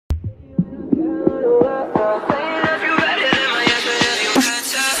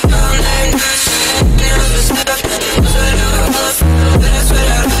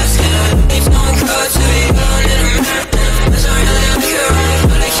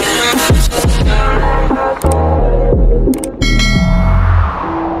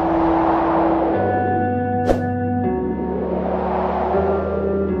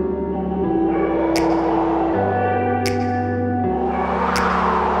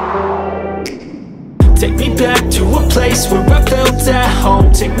Take me back to a place where I felt at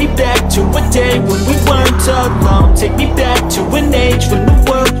home. Take me back to a day when we weren't alone. Take me back to an age when the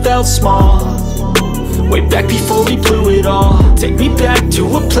world felt small, way back before we blew it all. Take me back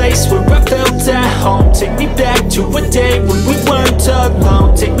to a place where I felt at home. Take me back to a day when we weren't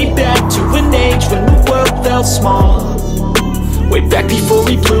alone. Take me back to an age when the world felt small, way back before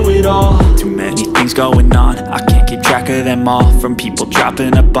we blew it all. Too many things going on, I can't keep track of them all. From people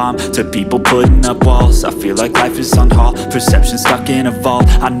dropping a bomb to people putting up walls. I feel like life is on hold, perception stuck in a vault.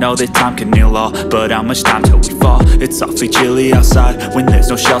 I know that time can heal all, but how much time till we fall? It's awfully chilly outside when there's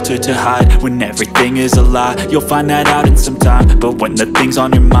no shelter to hide. When everything is a lie, you'll find that out in some time. But when the things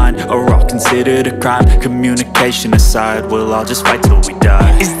on your mind are all considered a crime, communication aside, we'll all just fight till we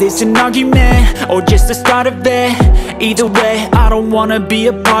die. Is this an argument or just the start of it? Either way, I don't wanna be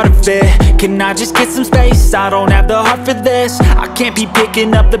a part of it. Can I just get some space? I don't have the heart for this. I can't be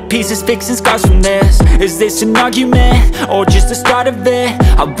picking up the pieces, fixing scars from this. Is this an argument or just the start of it?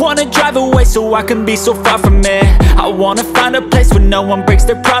 I wanna drive away so I can be so far from it. I wanna find a place where no one breaks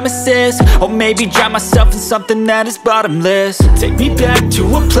their promises, or maybe drown myself in something that is bottomless. Take me back to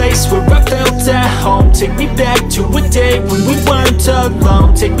a place where I felt at home. Take me back to a day when we weren't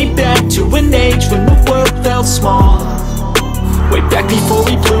alone. Take me back to an age when the world felt small, way back before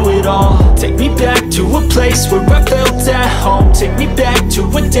we blew it all. Take me back to a place where I felt at home. Take me back to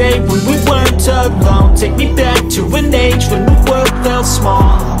a day when we weren't alone. Take me back to an age when the world felt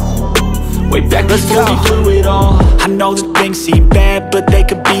small, way back before we blew it all. I know that things seem bad, but they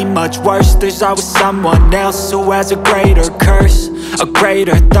could be much worse. There's always someone else who has a greater curse, a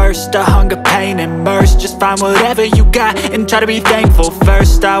greater thirst, a hunger, pain, and mercy. Just find whatever you got and try to be thankful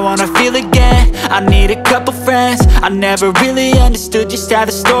first. I wanna feel again, I need a couple friends. I never really understood just how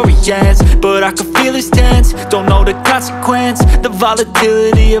the story ends, but I can feel it's tense, don't know the consequence. The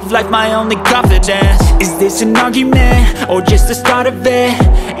volatility of life, my only confidence. Is this an argument or just the start of it?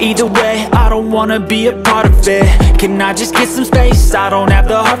 Either way, I don't wanna be a part of it. Can I just get some space? I don't have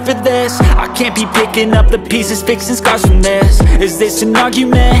the heart for this. I can't be picking up the pieces, fixing scars from this. Is this an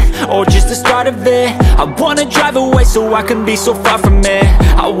argument or just the start of it? I wanna drive away so I can be so far from it.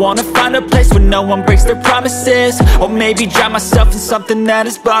 I wanna find a place where no one breaks their promises, or maybe drown myself in something that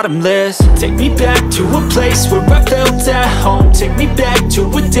is bottomless. Take me back to a place where I felt at home. Take me back to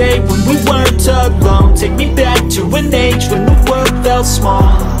a day when we weren't alone. Take me back to an age when the world felt small,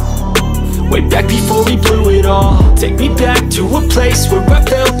 way back before we blew it all. Take me back to a place where I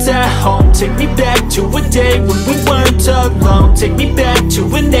felt at home. Take me back to a day when we weren't alone. Take me back to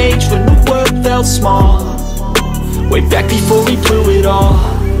an age when the world felt small, way back before we blew it all.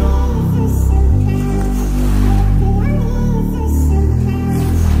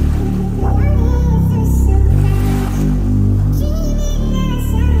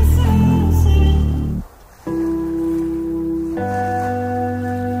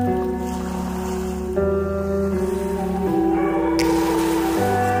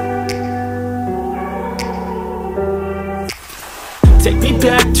 Take me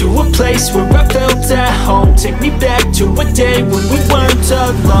back to a place where I felt at home. Take me back to a day when we weren't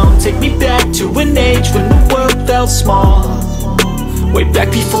alone. Take me back to an age when the world felt small, way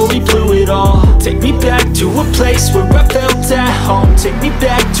back before we blew it all. Take me back to a place where I felt at home. Take me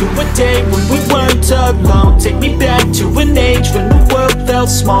back to a day when we weren't alone. Take me back to an age when the world felt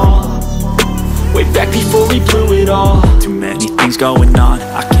small, way back before we blew it all. Too many things going on,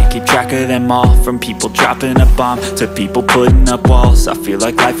 I can't keep track of them all. From people dropping a bomb to people putting up walls. I feel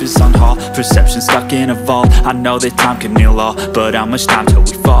like life is on hold, perception stuck in a vault. I know that time can heal all, but how much time till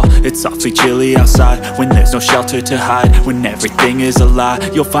we fall? It's awfully chilly outside when there's no shelter to hide. When everything is a lie,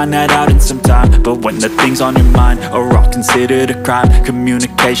 you'll find that out in some time. But when the things on your mind are all considered a crime,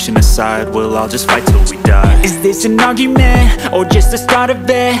 communication aside, we'll all just fight till we die. Is this an argument or just the start of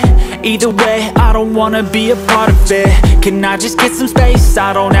it? Either way, I don't wanna be a part of it. Can I just get some space?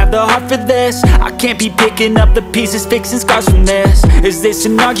 I don't have the heart for this. I can't be picking up the pieces, fixing scars from this. Is this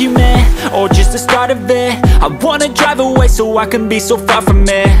an argument or just the start of it? I wanna drive away so I can be so far from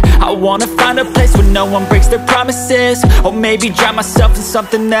it. I wanna find a place where no one breaks their promises, or maybe drown myself in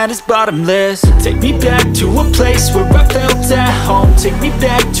something that is bottomless. Take me back to a place where I felt at home. Take me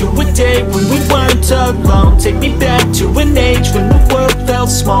back to a day when we weren't alone. Take me back to an age when the world felt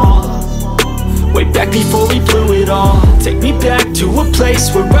small, way back before we blew it all. Take me back to a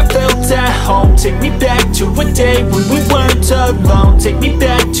place where I felt at home. Take me back to a day when we weren't alone. Take me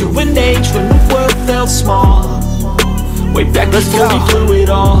back to an age when the world felt small, way back before we blew it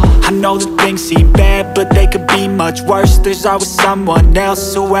all. I know that things seem bad, but they could be much worse. There's always someone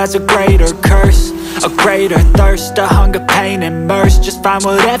else who has a greater curse, a greater thirst, a hunger, pain, and mercy. Just find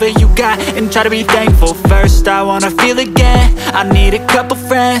whatever you got and try to be thankful first. I wanna feel again, I need a couple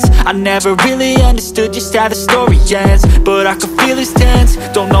friends. I never really understood just how the story ends, but I can feel it's tense,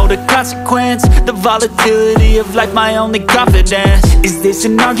 don't know the consequence. The volatility of life, my only confidence. Is this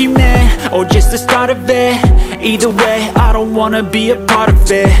an argument, or just the start of it? Either way, I don't wanna be a part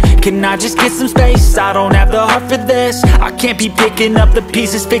of it. Can I just get some space? I don't have the heart for this. I can't be picking up the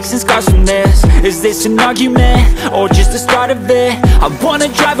pieces, fixing scars from this. Is this an argument, or just the start of it? I wanna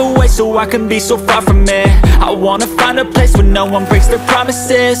drive away so I can be so far from it. I wanna find a place where no one breaks their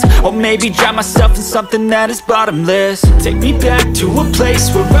promises, or maybe drown myself in something that is bottomless. Take me back to a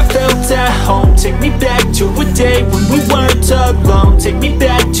place where I felt at home. Take me back to a day when we weren't alone. Take me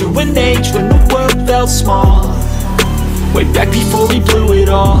back to an age when the world felt small, way back before we blew it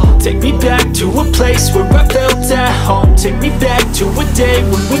all. Take me back to a place where I felt at home. Take me back to a day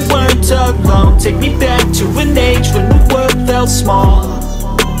when we weren't alone. Take me back to an age when the world felt small,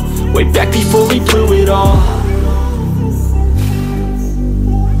 way back before we blew it all.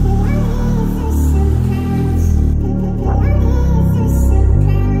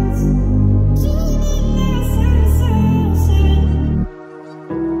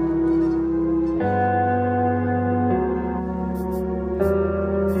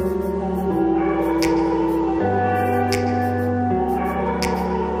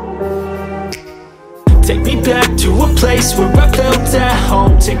 Take me back to a place where I felt at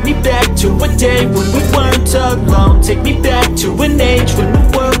home. Take me back to a day when we weren't alone. Take me back to an age when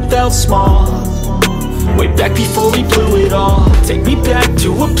the world felt small, way back before we blew it all. Take me back to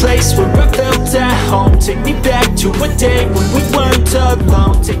a place where I felt at home. Take me back to a day when we weren't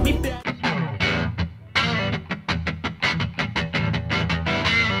alone. Take me back